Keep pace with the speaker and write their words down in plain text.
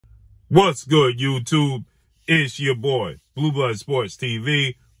What's good, YouTube? It's your boy, Blue Blood Sports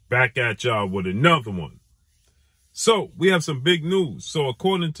TV, back at y'all with another one. So, we have some big news. So,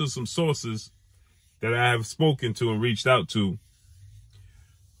 according to some sources that I have spoken to and reached out to,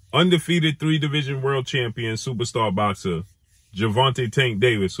 undefeated 3-division world champion superstar boxer Gervonta Tank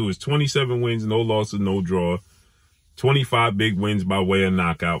Davis, who is 27 wins, no losses, no draw, 25 big wins by way of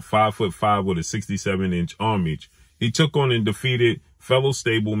knockout, 5'5" with a 67-inch arm reach. He took on and defeated fellow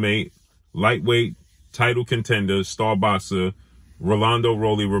stablemate, lightweight title contender, star boxer Rolando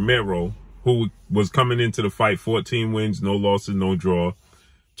Romero, who was coming into the fight 14 wins, no losses, no draw,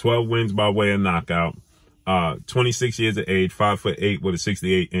 12 wins by way of knockout, 26 years of age, 5'8" with a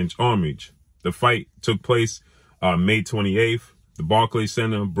 68-inch arm reach. The fight took place May 28th, the Barclays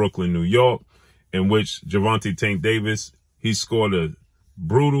Center, Brooklyn, New York, in which Gervonta Tank Davis, he scored a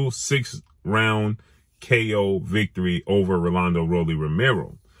brutal 6-round KO victory over Rolando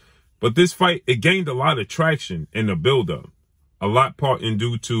Romero. But this fight, it gained a lot of traction in the build-up. A lot part in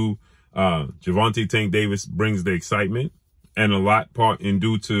due to Gervonta Tank Davis brings the excitement, and a lot part in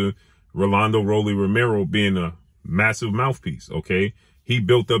due to Rolando Romero being a massive mouthpiece, okay? He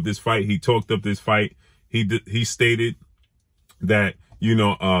built up this fight. He talked up this fight. He stated that, you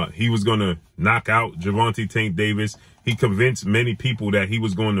know, he was going to knock out Gervonta Tank Davis. He convinced many people that he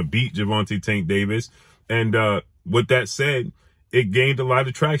was going to beat Gervonta Tank Davis. And with that said, it gained a lot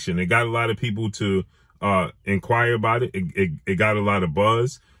of traction. It got a lot of people to inquire about it. It got a lot of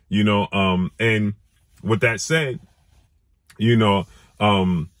buzz, you know. And with that said, you know,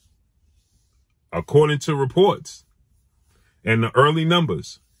 according to reports and the early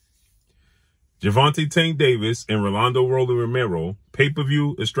numbers, Gervonta Tank Davis and Rolando Romero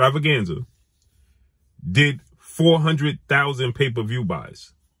pay-per-view extravaganza did 400,000 pay-per-view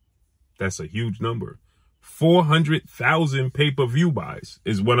buys. That's a huge number. 400,000 pay-per-view buys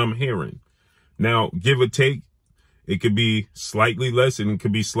is what I'm hearing. Now, give or take, it could be slightly less and it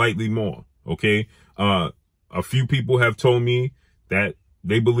could be slightly more, okay? A few people have told me that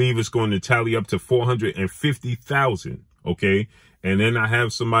they believe it's going to tally up to 450,000, okay? And then I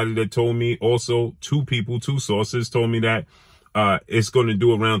have somebody that told me also, two sources told me that it's going to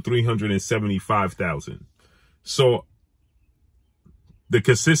do around 375,000. So the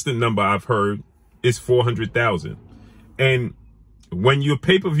consistent number I've heard is 400,000. And when your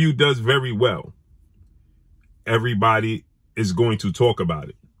pay-per-view does very well, everybody is going to talk about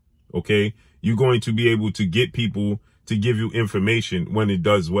it, okay? You're going to be able to get people to give you information when it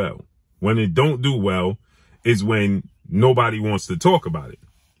does well. When it don't do well is when nobody wants to talk about it,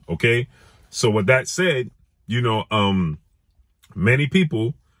 okay? So with that said, you know, many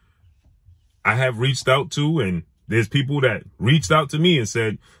people I have reached out to, and there's people that reached out to me and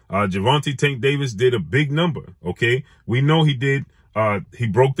said, Gervonta Tank Davis did a big number, okay? We know he did, he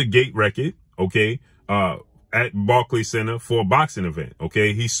broke the gate record, okay, at Barclays Center for a boxing event,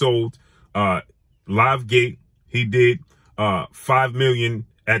 okay? He sold live gate. He did 5 million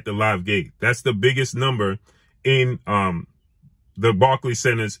at the live gate. That's the biggest number in the Barclays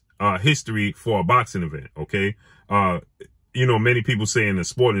Center's history for a boxing event, okay? You know, many people say in a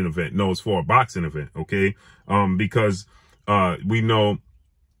sporting event. No, it's for a boxing event, okay? Because we know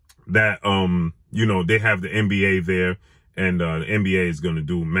that, you know, they have the NBA there, and the NBA is going to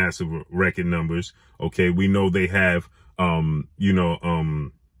do massive record numbers, okay? We know they have, you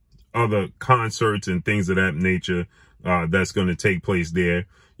know, other concerts and things of that nature that's going to take place there,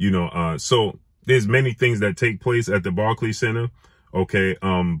 you know. So there's many things that take place at the Barclays Center, okay?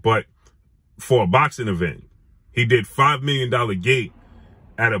 But for a boxing event, he did $5 million gate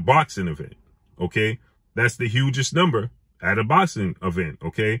at a boxing event, okay? That's the hugest number at a boxing event,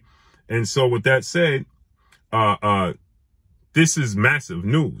 okay? And so with that said, this is massive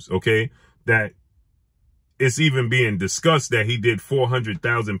news, okay? That it's even being discussed that he did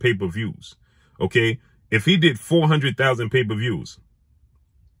 400,000 pay-per-views, okay? If he did 400,000 pay-per-views,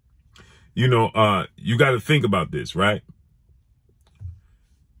 you know, you got to think about this, right?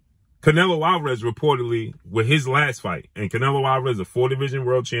 Canelo Alvarez reportedly, with his last fight, and Canelo Alvarez, a 4-division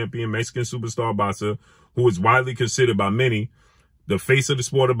world champion, Mexican superstar boxer, who is widely considered by many the face of the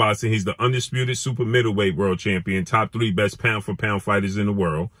sport of boxing. He's the undisputed super middleweight world champion, top 3 best pound-for-pound fighters in the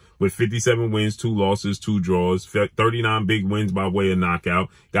world, with 57 wins, 2 losses, 2 draws, 39 big wins by way of knockout.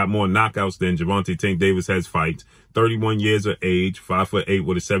 Got more knockouts than Gervonta Tank Davis has fights. 31 years of age, 5'8"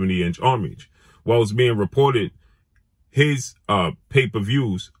 with a 70-inch arm reach. While it's being reported, his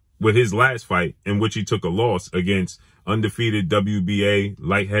pay-per-views with his last fight, in which he took a loss against undefeated WBA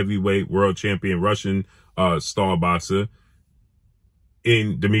light heavyweight world champion Russian star boxer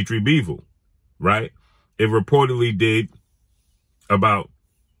in Dmitry Bivol, right? It reportedly did about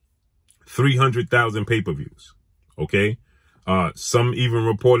 300,000 pay-per-views. Okay. Some even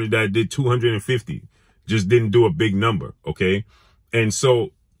reported that it did 250, just didn't do a big number. Okay. And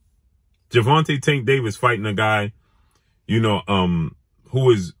so Gervonta Tank Davis fighting a guy, you know,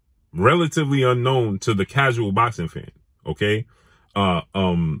 who is relatively unknown to the casual boxing fan. Okay.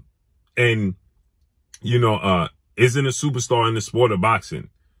 And, you know, isn't a superstar in the sport of boxing.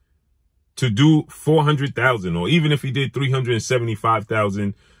 To do 400,000, or even if he did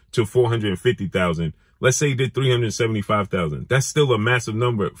 375,000 to 450,000, let's say he did 375,000. That's still a massive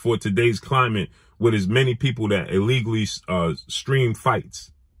number for today's climate with as many people that illegally stream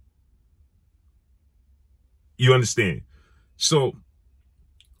fights. You understand? So,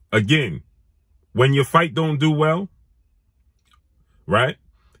 again, when your fight don't do well, right?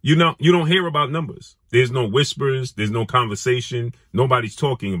 You don't hear about numbers. There's no whispers. There's no conversation. Nobody's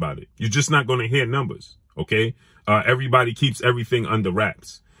talking about it. You're just not going to hear numbers. Okay. Everybody keeps everything under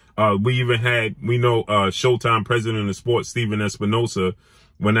wraps. We know Showtime president of sports, Steven Espinosa,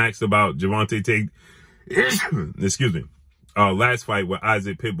 when asked about Gervonta Tank, excuse me, last fight with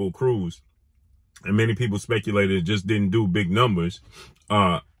Isaac Pitbull Cruz, and many people speculated it just didn't do big numbers.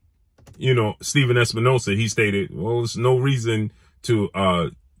 You know, Steven Espinosa, he stated, well, there's no reason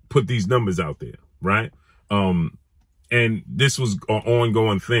to put these numbers out there, right? And this was an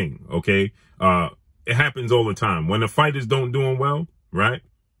ongoing thing, okay? It happens all the time. When the fighters don't doing well, right?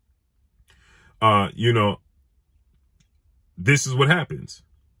 You know, this is what happens.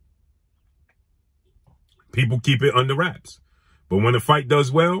 People keep it under wraps. But when the fight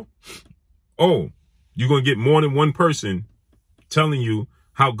does well, oh, you're going to get more than one person telling you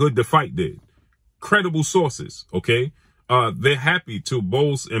how good the fight did. Credible sources, okay? They're happy to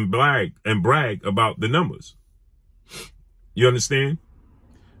boast and brag about the numbers. You understand?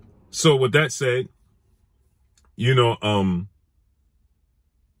 So with that said, you know,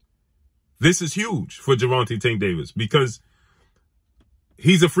 this is huge for Gervonta Tank Davis because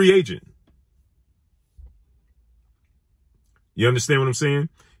he's a free agent. You understand what I'm saying?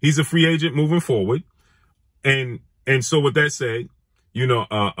 He's a free agent moving forward. And so with that said, you know,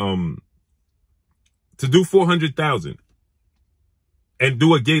 to do 400,000 and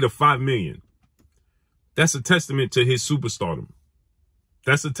do a gate of 5 million, that's a testament to his superstardom.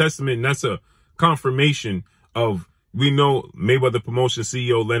 That's a testament, and that's a confirmation of, we know Mayweather Promotion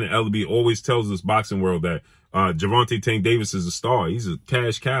CEO Leonard Ellaby always tells us boxing world that Gervonta Tank Davis is a star. He's a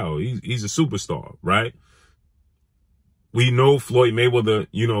cash cow. He's a superstar, right? We know Floyd Mayweather,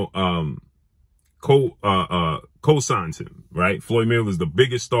 you know, co-signs him, right? Floyd Mayweather is the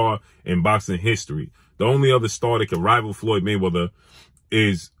biggest star in boxing history. The only other star that can rival Floyd Mayweather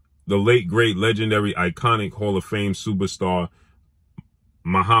is the late, great, legendary, iconic Hall of Fame superstar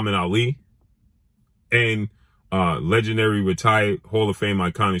Muhammad Ali, and legendary, retired, Hall of Fame,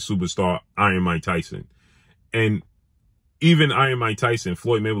 iconic superstar Iron Mike Tyson. And even Iron Mike Tyson,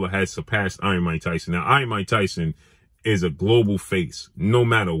 Floyd Mayweather has surpassed Iron Mike Tyson. Now, Iron Mike Tyson is a global face, no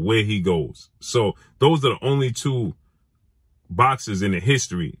matter where he goes. So those are the only two boxers in the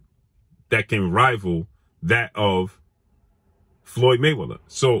history that can rival that of Floyd Mayweather.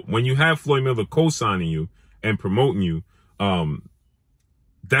 So when you have Floyd Mayweather co-signing you and promoting you,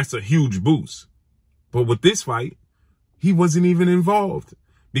 that's a huge boost. But with this fight, he wasn't even involved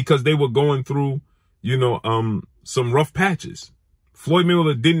because they were going through, you know, some rough patches. Floyd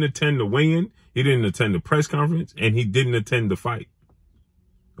Mayweather didn't attend the weigh-in, he didn't attend the press conference, and he didn't attend the fight.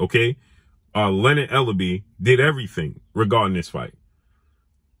 Okay? Leonard Ellaby did everything regarding this fight.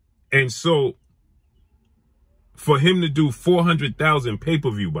 And so, for him to do 400,000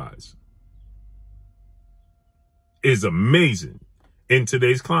 pay-per-view buys is amazing in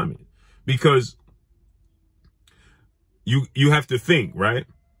today's climate. Because you have to think, right,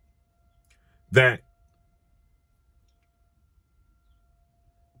 that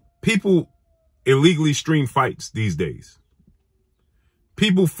people illegally stream fights these days.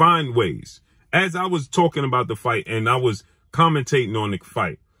 People find ways. As I was talking about the fight and I was commentating on the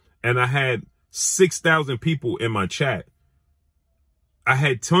fight, and I had 6,000 people in my chat, I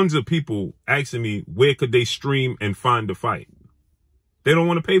had tons of people asking me where could they stream and find the fight. They don't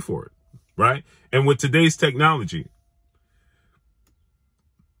want to pay for it, right? And with today's technology,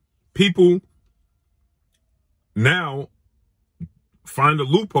 people now find a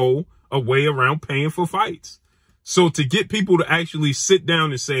loophole, a way around paying for fights. So to get people to actually sit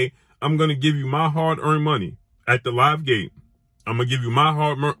down and say, I'm going to give you my hard-earned money at the live gate, I'm going to give you my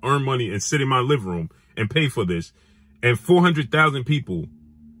hard-earned money and sit in my living room and pay for this, and 400,000 people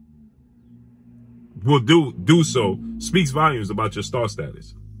will do so, speaks volumes about your star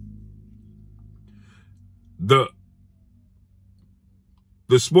status. The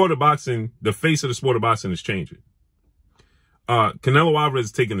the sport of boxing, the face of the sport of boxing is changing. Canelo Alvarez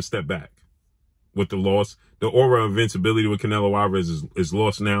is taking a step back with the loss. The aura of invincibility with Canelo Alvarez is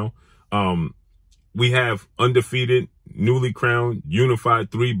lost now. We have undefeated, newly crowned,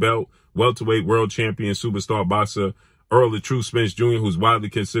 unified 3-belt, welterweight world champion, superstar boxer, Earl of True Spence Jr., who's widely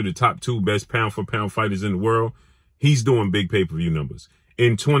considered top 2 best pound-for-pound fighters in the world. He's doing big pay-per-view numbers.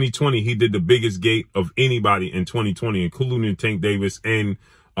 In 2020, he did the biggest gate of anybody in 2020, including Tank Davis and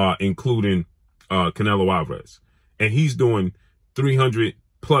including Canelo Alvarez. And he's doing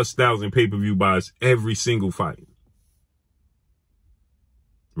 300,000+ pay-per-view buys every single fight.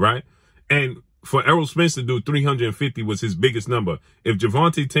 Right? And for Errol Spence to do 350 was his biggest number. If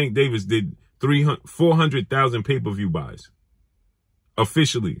Gervonta Tank Davis did 400,000 pay-per-view buys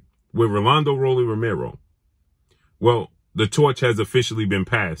officially with Rolando Romero, well, the torch has officially been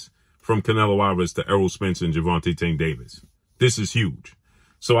passed from Canelo Alvarez to Errol Spence and Gervonta Tank Davis. This is huge.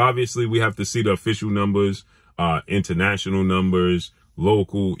 So obviously we have to see the official numbers, international numbers,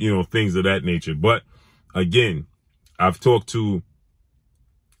 local, things of that nature. But again, I've talked to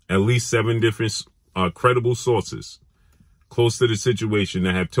at least 7 different credible sources close to the situation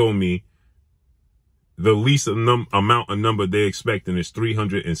that have told me the least amount of number they're expecting is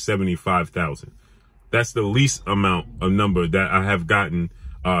 375,000. That's the least amount of number that I have gotten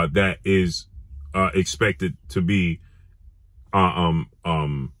that is expected to be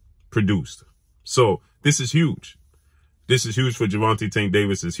produced. So this is huge. This is huge for Gervonta Tank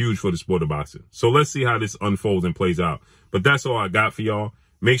Davis. It's huge for the sport of boxing. So let's see how this unfolds and plays out. But that's all I got for y'all.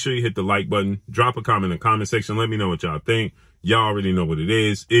 Make sure you hit the like button. Drop a comment in the comment section. Let me know what y'all think. Y'all already know what it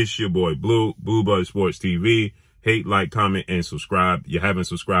is. It's your boy Blue Blood Sports TV. Hate, like, comment, and subscribe. You haven't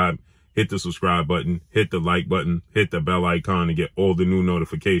subscribed, hit the subscribe button, hit the like button, hit the bell icon to get all the new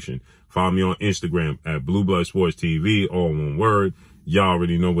notification. Follow me on Instagram at Blue Blood Sports TV, all one word. Y'all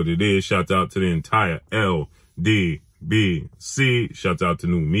already know what it is. Shout out to the entire LDBC. Shout out to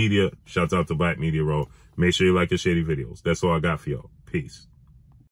New Media. Shout out to Black Media Row. Make sure you like your shady videos. That's all I got for y'all. Peace.